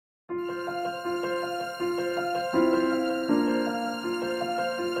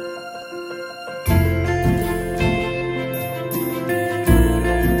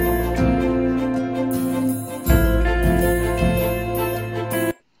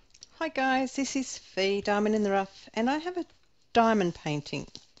Hi guys, this is Fee, Diamond in the Rough, and I have a diamond painting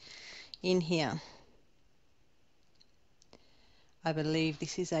in here. I believe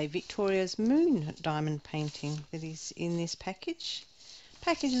this is a Victoria's Moon diamond painting that is in this package.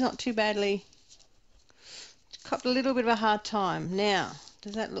 Package is not too badly, got a little bit of a hard time. Now,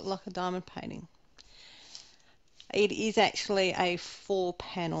 does that look like a diamond painting? It is actually a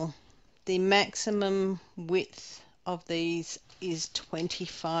 4-panel. The maximum width of these is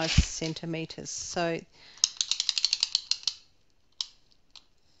 25 centimeters. So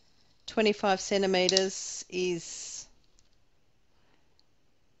 25 centimeters is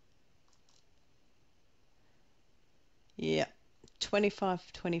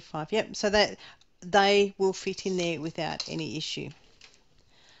 25. Yep, so that they will fit in there without any issue.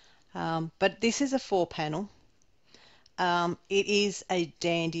 But this is a 4-panel. It is a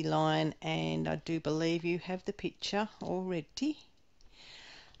dandelion, and I do believe you have the picture already.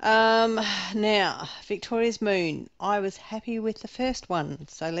 Now, Victoria's Moon. I was happy with the first one,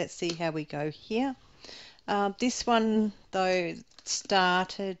 so let's see how we go here. This one, though,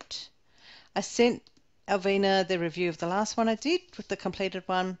 started... I sent Alvina the review of the last one I did, with the completed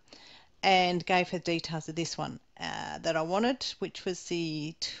one, and gave her details of this one that I wanted, which was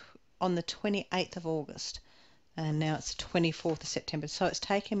on the 28th of August. And now it's the 24th of September, so it's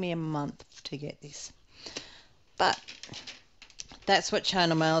taken me a month to get this. But that's what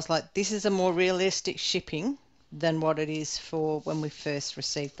China Mail's like. This is a more realistic shipping than what it is for when we first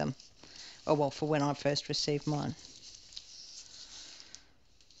received them. Oh, well, for when I first received mine.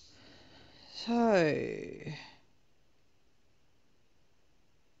 So,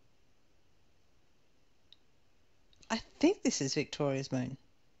 I think this is Victoria's Moon.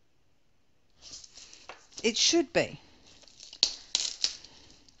 It should be.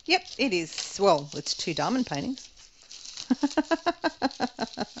 Yep, it is. Well, it's 2 diamond paintings.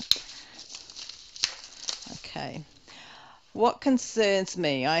 Okay. What concerns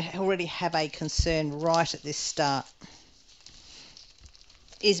me, I already have a concern right at this start,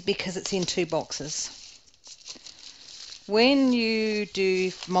 is because it's in 2 boxes. When you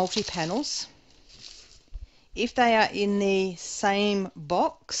do multi-panels, if they are in the same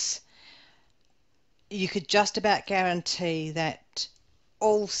box, you could just about guarantee that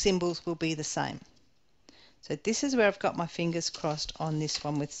all symbols will be the same. So this is where I've got my fingers crossed on this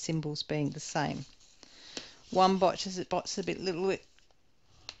one, with symbols being the same. One box is a little bit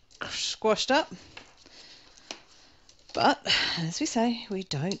squashed up, but as we say, we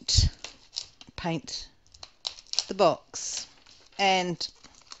don't paint the box. And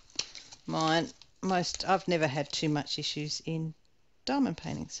mine, I've never had too much issues in diamond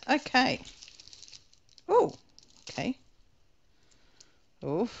paintings. Okay. Oh, okay.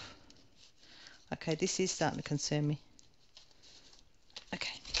 Oh, okay, this is starting to concern me.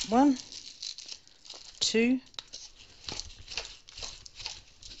 Okay, 1, 2.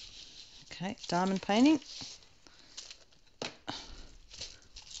 Okay, diamond painting.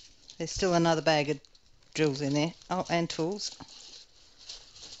 There's still another bag of drills in there. Oh, and tools.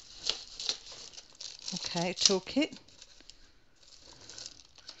 Okay, toolkit.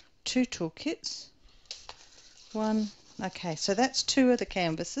 2 toolkits. 1. Okay, so that's 2 of the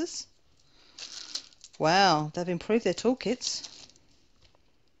canvases. Wow, they've improved their toolkits.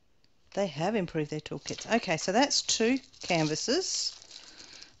 They have improved their toolkits. Okay, so that's 2 canvases.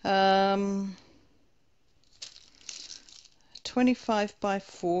 25 by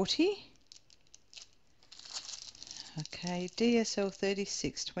 40. Okay, DSL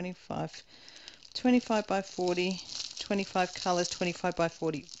 36, 25. 25 by 40, 25 colours, 25 by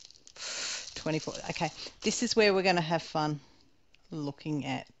 40, 24. Okay, this is where we're going to have fun looking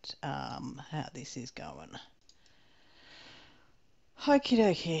at how this is going. Okie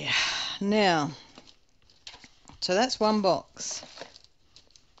dokie. Now, so that's 1 box.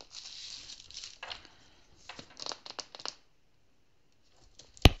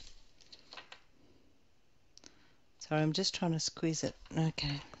 Sorry, I'm just trying to squeeze it.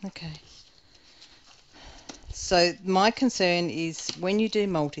 Okay. So my concern is when you do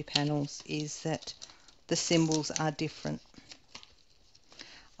multi-panels is that the symbols are different.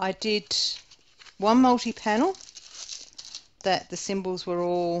 I did 1 multi-panel that the symbols were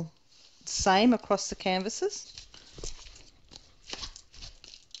all the same across the canvases.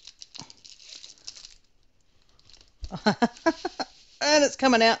 And it's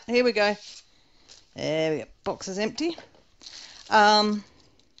coming out. Here we go. There we go. Box is empty. Oh,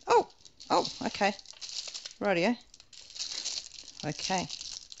 okay. Rightio. Okay.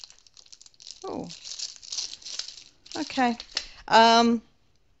 Oh. Okay.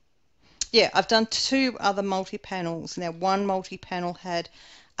 Yeah, I've done 2 other multi-panels. Now, one multi-panel had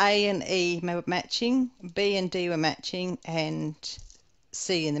A and E were matching, B and D were matching, and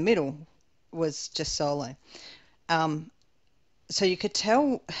C in the middle was just solo. So you could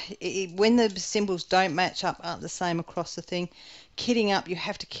tell when the symbols don't match up, aren't the same across the thing. Kitting up, you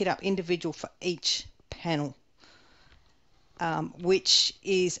have to kit up individual for each panel, which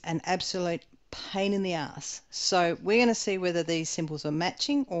is an absolute pain in the ass. So we're going to see whether these symbols are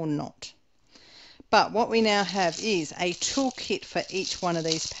matching or not. But what we now have is a toolkit for each one of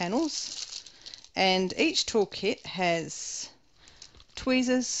these panels, and each toolkit has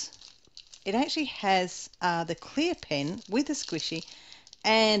tweezers. It actually has the clear pen with a squishy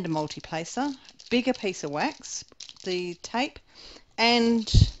and a multi-placer, bigger piece of wax, the tape,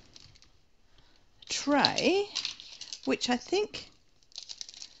 and tray, which I think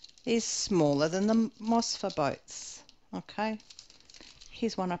is smaller than the moss for boats. Okay,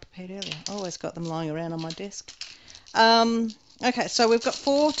 here's one I prepared earlier. I always got them lying around on my desk. Okay, so we've got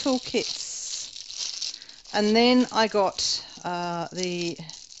 4 toolkits, and then I got the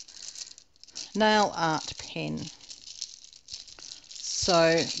nail art pen,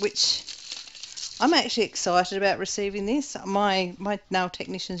 so which I'm actually excited about receiving this. My nail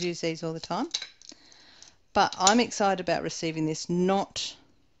technicians use these all the time, but I'm excited about receiving this, not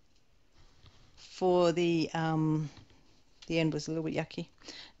for the end was a little bit yucky,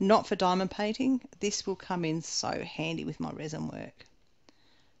 not for diamond painting. This will come in so handy with my resin work.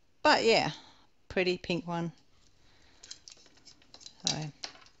 But yeah, pretty pink one. So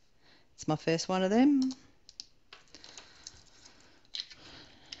it's my first one of them.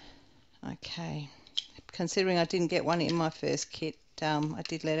 Okay, considering I didn't get one in my first kit, I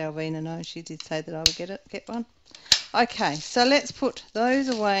did let Alvina know. She did say that I would get one. Okay, so let's put those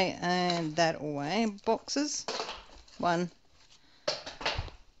away and that away. Boxes. 1,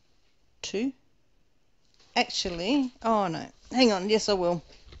 2. Actually, oh no, hang on. Yes, I will.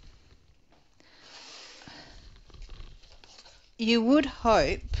 You would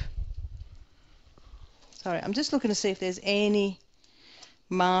hope. Sorry, I'm just looking to see if there's any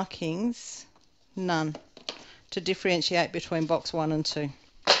markings. None. To differentiate between box 1 and 2.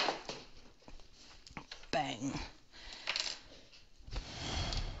 Bang.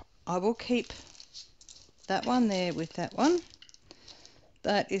 I will keep that one there with that one.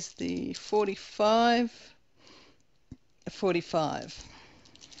 That is the 45.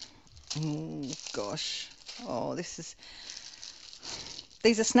 Oh gosh. Oh, these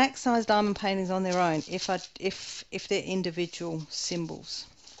are snack size diamond paintings on their own if they're individual symbols.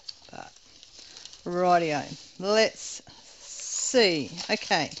 But rightio. Let's see.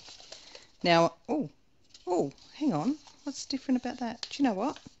 Okay. Now, oh, hang on. What's different about that? Do you know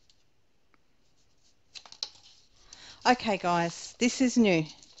what? Okay, guys, this is new.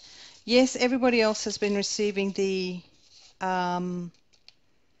 Yes, everybody else has been receiving they've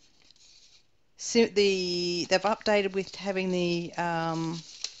updated with having the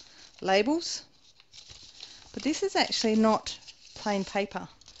labels, but this is actually not plain paper.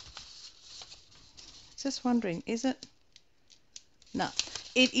 Just wondering, is it? No,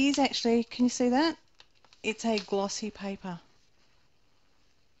 it is actually. Can you see that? It's a glossy paper.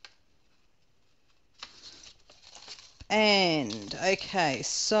 And okay,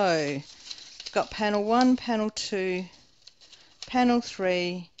 so we've got panel 1, panel 2, panel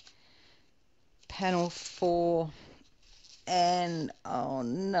 3, panel 4, and oh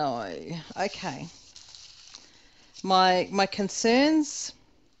no. Okay. My concerns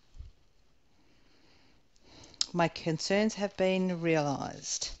have been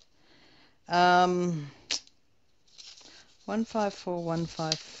realized. 154,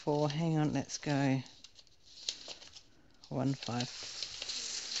 154. Hang on, let's go.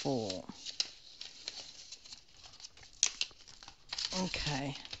 154.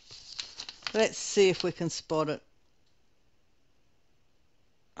 Okay. Let's see if we can spot it.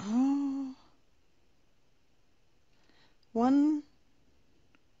 Oh. 1.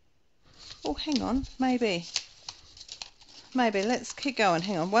 Oh, hang on. Maybe. Let's keep going.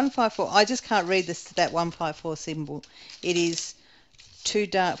 Hang on. 154. I just can't read that 154 symbol. It is too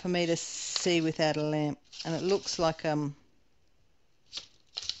dark for me to see without a lamp, and it looks like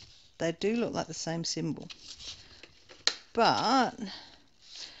they do look like the same symbol. But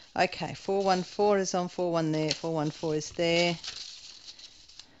okay, 414 is on 41 there. 414 is there,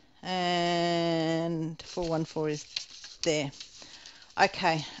 and 414 is there.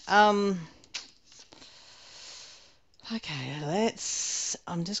 Okay. Okay,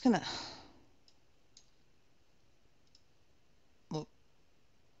 I'm just gonna look.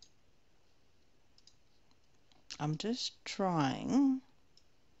 I'm just trying,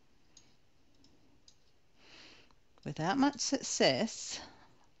 without much success,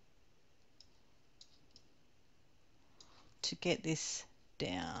 to get this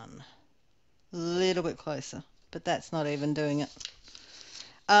down a little bit closer, but that's not even doing it.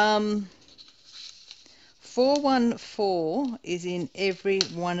 414 is in every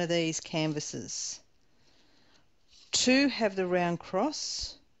one of these canvases. 2 have the round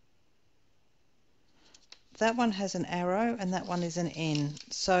cross. That one has an arrow and that one is an N.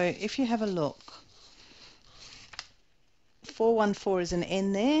 So if you have a look, 414 is an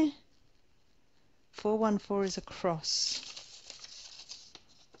N there. 414 is a cross.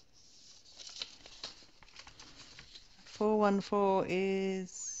 414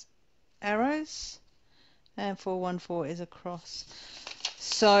 is arrows and 414 is a cross.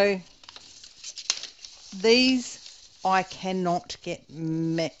 So these I cannot get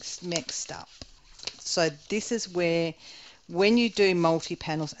mixed up. So this is where, when you do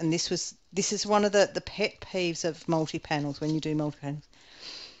multi-panels, and this is one of the pet peeves of multi-panels when you do multi-panels.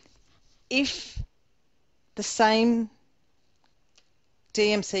 If the same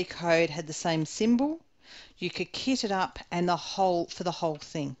DMC code had the same symbol, you could kit it up and for the whole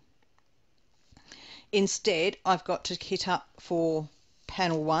thing. Instead, I've got to kit up for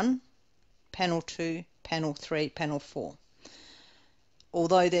panel 1, panel 2, panel 3, panel 4.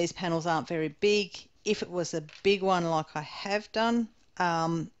 Although these panels aren't very big, if it was a big one like I have done,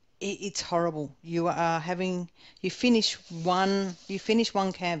 it's horrible. You finish one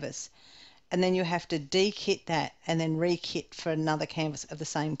canvas, and then you have to de-kit that and then re-kit for another canvas of the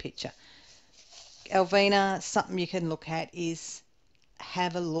same picture. Alvina, something you can look at is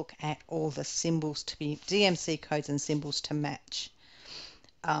have a look at all the symbols to be DMC codes and symbols to match.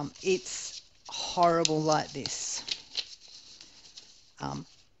 It's horrible like this.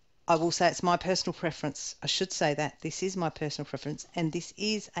 I will say it's my personal preference. I should say that this is my personal preference, and this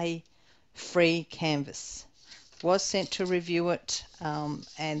is a free canvas. Was sent to review it,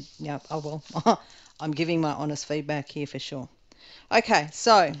 and yeah, oh well, I'm giving my honest feedback here for sure. Okay,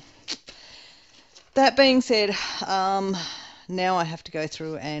 so that being said, now I have to go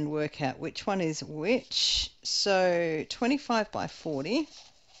through and work out which one is which. So 25 by 40,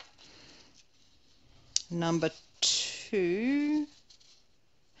 number 2,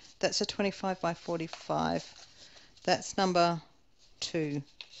 that's a 25 by 45, that's number 2.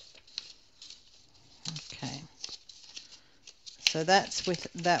 Okay, so that's with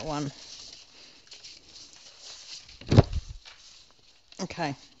that one.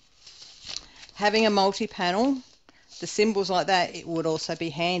 Okay, having a multi-panel, the symbols like that, it would also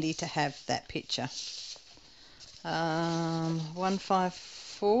be handy to have that picture.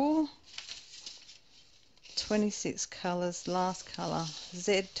 154, 26 colours, last colour,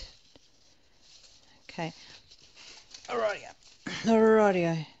 Z. Okay,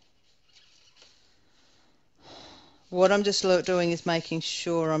 alrighty. What I'm just doing is making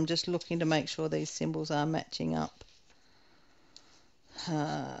sure, I'm just looking to make sure these symbols are matching up.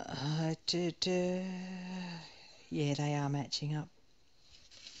 Yeah, they are matching up.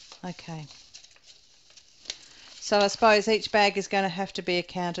 Okay. So I suppose each bag is going to have to be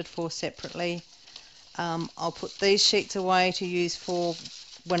accounted for separately. I'll put these sheets away to use for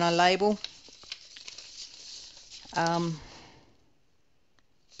when I label. But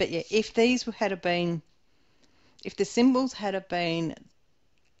yeah, if the symbols had been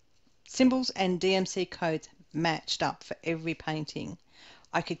symbols and DMC codes matched up for every painting,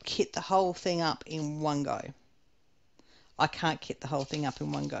 I could kit the whole thing up in one go. I can't kit the whole thing up in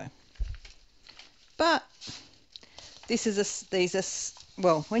one go. But these are,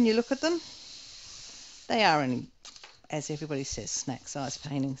 well, when you look at them, they are only, as everybody says, snack size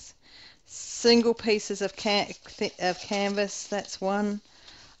paintings. Single pieces of canvas, that's one.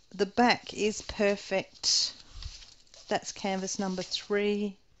 The back is perfect. That's canvas number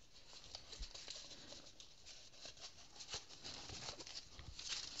 3.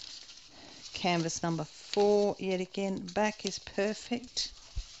 Canvas number 4, yet again, back is perfect.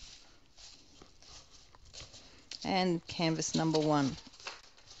 And canvas number 1.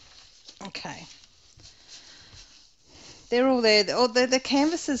 Okay. They're all there. The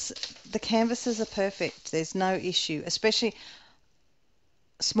canvases are perfect. There's no issue, especially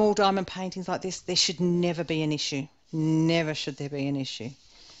small diamond paintings like this. There should never be an issue. Never should there be an issue.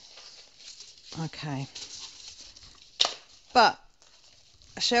 Okay. But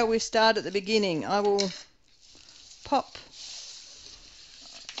shall we start at the beginning? I will pop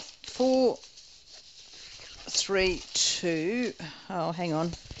 4, 3, 2. Oh, hang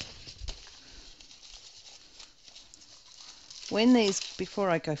on. When these, before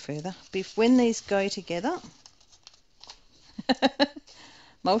I go further, when these go together,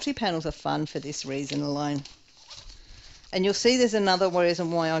 multi-panels are fun for this reason alone. And you'll see there's another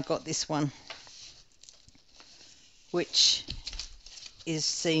reason why I got this one. which is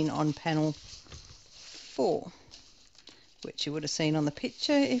seen on panel 4, which you would have seen on the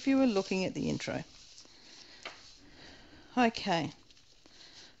picture if you were looking at the intro. Okay,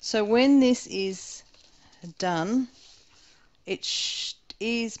 so when this is done, it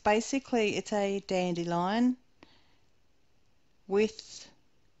is basically, it's a dandelion with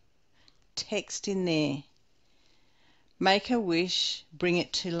text in there. Make a wish, bring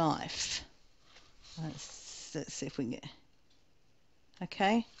it to life. Let's see if we can get...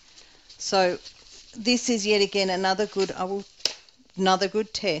 Okay, so this is yet again another good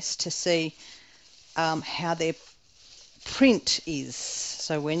test to see how their print is.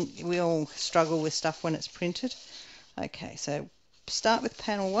 So when we all struggle with stuff when it's printed. Okay, so start with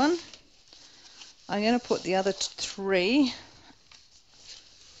panel 1. I'm going to put the other 3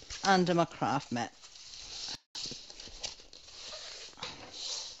 under my craft mat.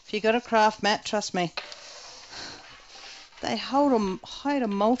 If you've got a craft mat, trust me, they hide a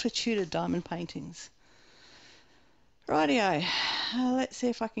multitude of diamond paintings. Rightio, let's see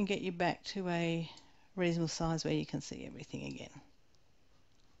if I can get you back to a reasonable size where you can see everything again.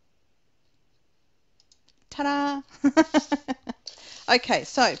 Ta-da! Okay,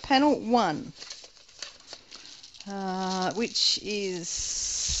 so panel 1, which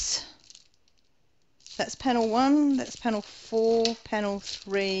is, that's panel 1, that's panel 4, panel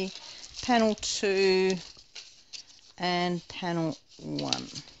 3, panel 2, and panel 1.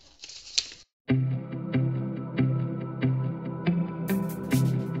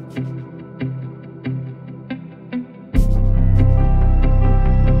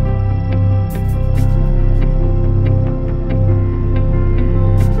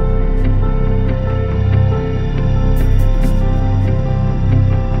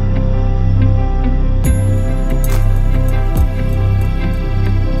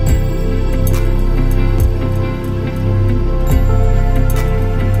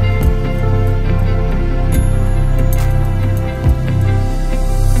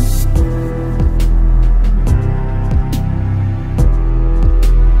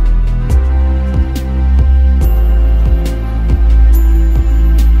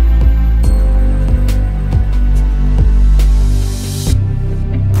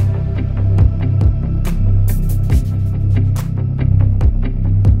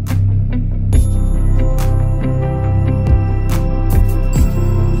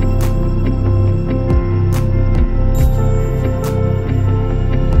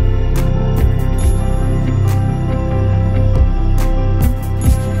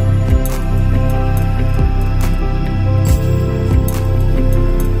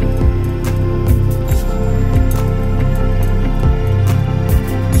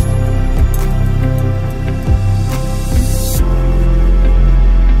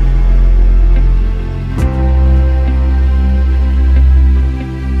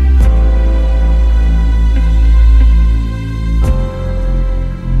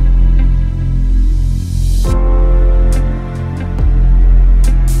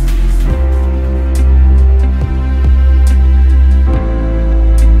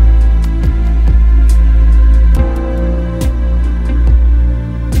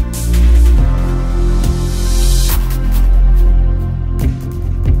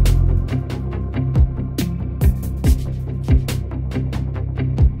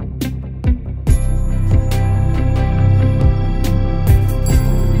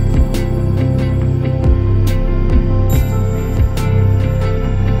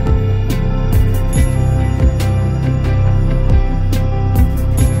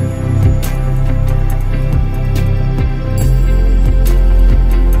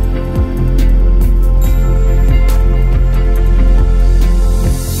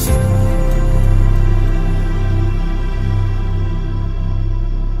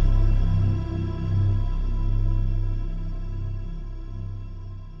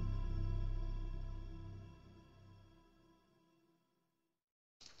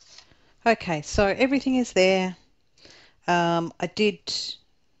 Okay, so everything is there. I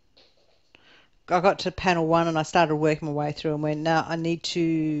got to panel 1 and I started working my way through and went, now I need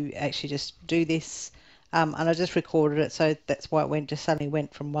to actually just do this. And I just recorded it, so that's why it just suddenly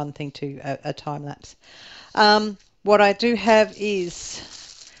went from one thing to a time lapse. What I do have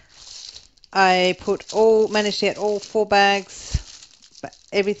is I managed to get all 4 bags,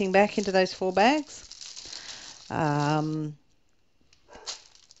 everything back into those 4 bags.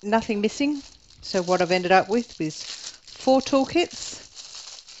 Nothing missing. So what I've ended up with is 4 toolkits,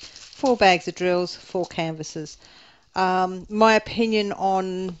 4 bags of drills, 4 canvases. My opinion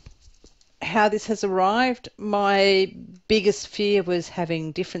on how this has arrived, my biggest fear was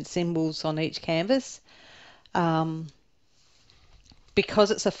having different symbols on each canvas. Um,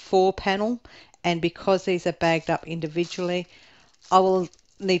 because it's a 4 panel and because these are bagged up individually, all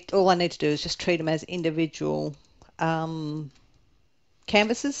I need to do is just treat them as individual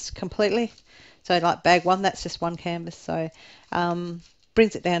canvases completely. So like bag 1, that's just 1 canvas. So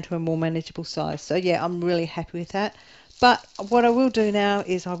brings it down to a more manageable size. So yeah, I'm really happy with that. But what I will do now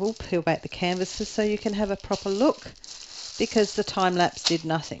is I will peel back the canvases so you can have a proper look, because the time lapse did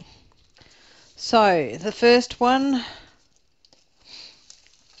nothing. So the first one,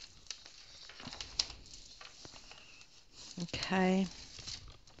 okay,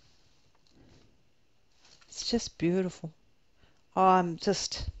 it's just beautiful.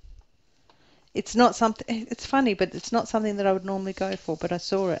 It's not something, it's funny, but it's not something that I would normally go for, but I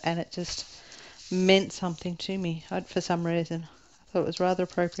saw it and it just meant something to me for some reason. I thought it was rather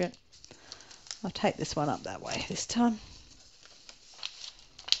appropriate. I'll take this one up that way this time.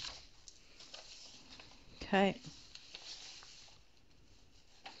 Okay.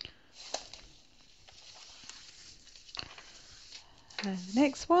 And the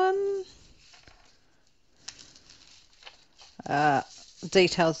next one.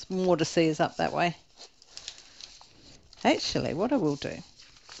 Details more to see is up that way. Actually, what I will do,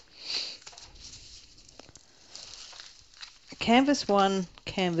 canvas 1,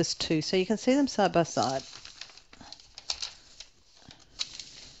 canvas 2, so you can see them side by side.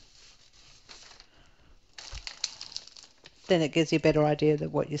 Then it gives you a better idea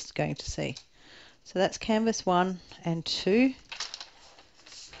of what you're going to see. So that's canvas 1 and 2.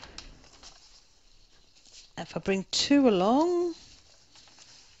 If I bring 2 along,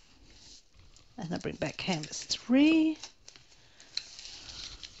 and I bring back canvas 3,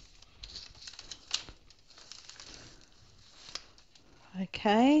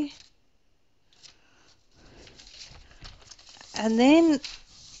 okay, and then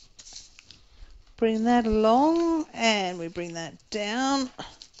bring that along and we bring that down.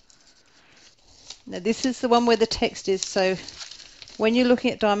 Now this is the one where the text is, so when you're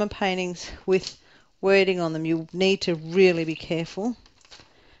looking at diamond paintings with wording on them, you need to really be careful,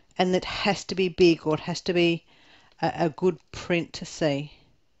 and it has to be big, or it has to be a good print to see.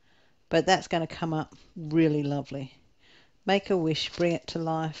 But that's going to come up really lovely. Make a wish, bring it to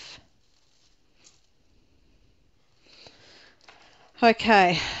life.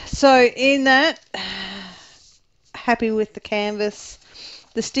 Okay, so in that, happy with the canvas.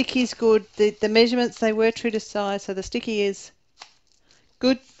 The sticky is good. The measurements, they were true to size, so the sticky is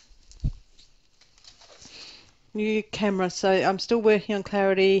good. New camera, so I'm still working on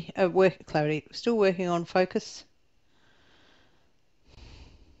clarity, still working on focus.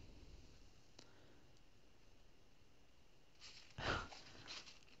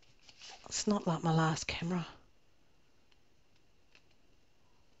 It's not like my last camera.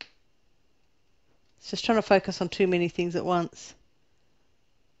 It's just trying to focus on too many things at once.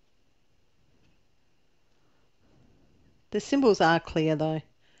 The symbols are clear though.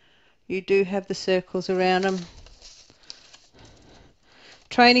 You do have the circles around them.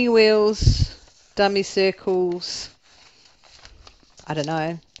 Training wheels, dummy circles, I don't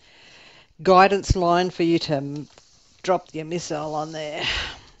know, guidance line for you to drop your missile on there.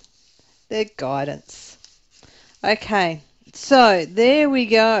 They're guidance. Okay, so there we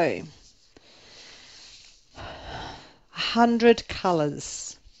go. 100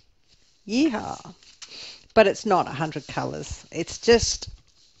 colours. Yeehaw. But it's not 100 colours. It's just,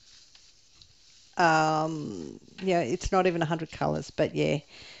 yeah, it's not even 100 colours. But yeah,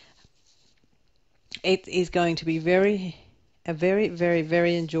 it is going to be a very, very,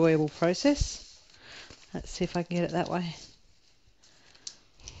 very enjoyable process. Let's see if I can get it that way.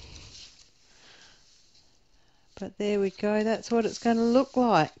 But there we go. That's what it's going to look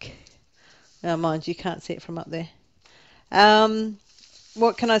like. Now, mind you, can't see it from up there.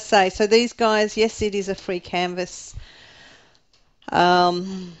 What can I say? So these guys, yes, it is a free canvas. So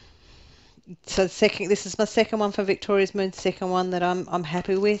this is my second one for Victoria's Moon, second one that I'm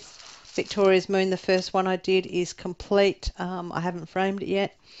happy with. Victoria's Moon, the first one I did is complete. I haven't framed it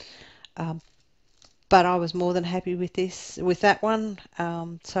yet, but I was more than happy with that one.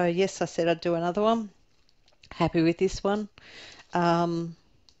 So yes, I said I'd do another one. Happy with this one.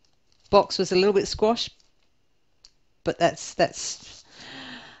 Box was a little bit squashed, but that's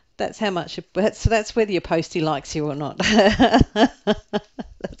how much. So that's whether your postie likes you or not.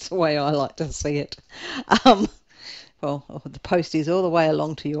 That's the way I like to see it. Well, the postie's all the way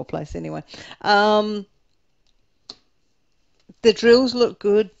along to your place anyway. The drills look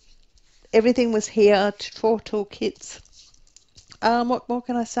good. Everything was here for toolkits. What more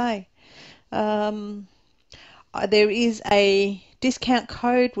can I say? There is a discount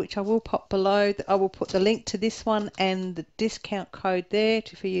code, which I will pop below. I will put the link to this one and the discount code there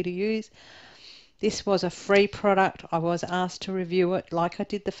for you to use. This was a free product. I was asked to review it like I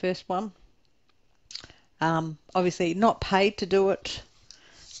did the first one. Obviously not paid to do it.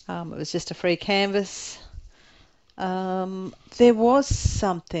 It was just a free canvas. There was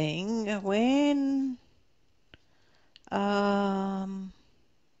something when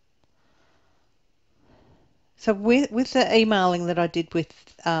so with the emailing that I did with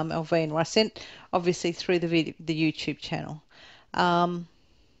Elvina, I sent obviously through the YouTube channel.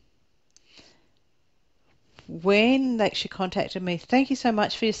 When she contacted me, thank you so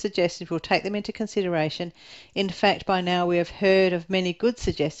much for your suggestions. We'll take them into consideration. In fact, by now we have heard of many good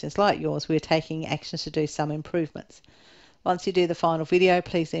suggestions like yours. We're taking actions to do some improvements. Once you do the final video,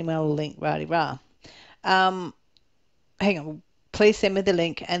 please email the link, rah-de-rah. Hang on, please send me the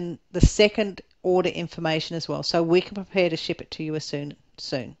link and the second order information as well, so we can prepare to ship it to you as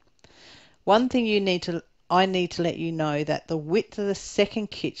soon. One thing I need to let you know that the width of the second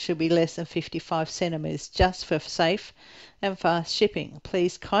kit should be less than 55 centimeters, just for safe and fast shipping.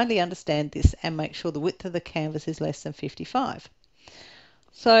 Please kindly understand this and make sure the width of the canvas is less than 55.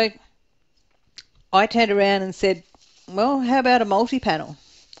 So I turned around and said, well, how about a multi-panel?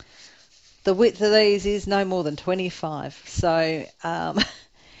 The width of these is no more than 25. So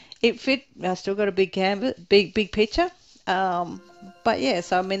it fit. I still got a big canvas, big picture. But yeah,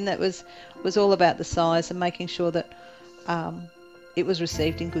 so I mean that was all about the size and making sure that it was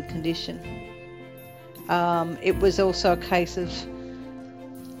received in good condition. It was also a case of,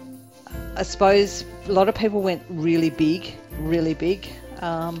 I suppose, a lot of people went really big.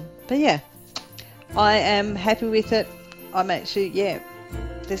 But yeah, I am happy with it. I'm actually, yeah,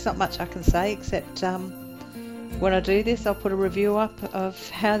 there's not much I can say except when I do this, I'll put a review up of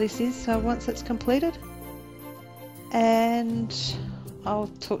how this is, so once it's completed. And I'll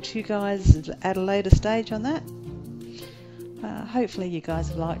talk to you guys at a later stage on that. Hopefully you guys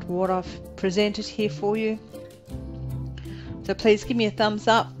have liked what I've presented here for you. So please give me a thumbs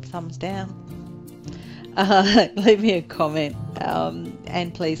up, thumbs down. Leave me a comment.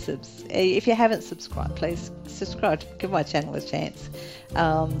 And please, if you haven't subscribed, please subscribe. Give my channel a chance.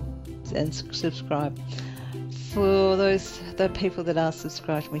 And subscribe. For the people that are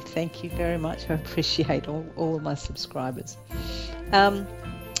subscribed to me, thank you very much. I appreciate all of my subscribers.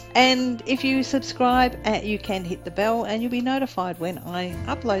 And if you subscribe, you can hit the bell and you'll be notified when I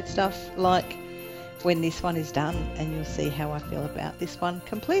upload stuff, like when this one is done, and you'll see how I feel about this one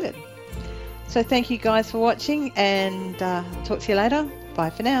completed. So thank you guys for watching, and talk to you later.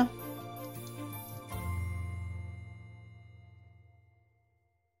 Bye for now.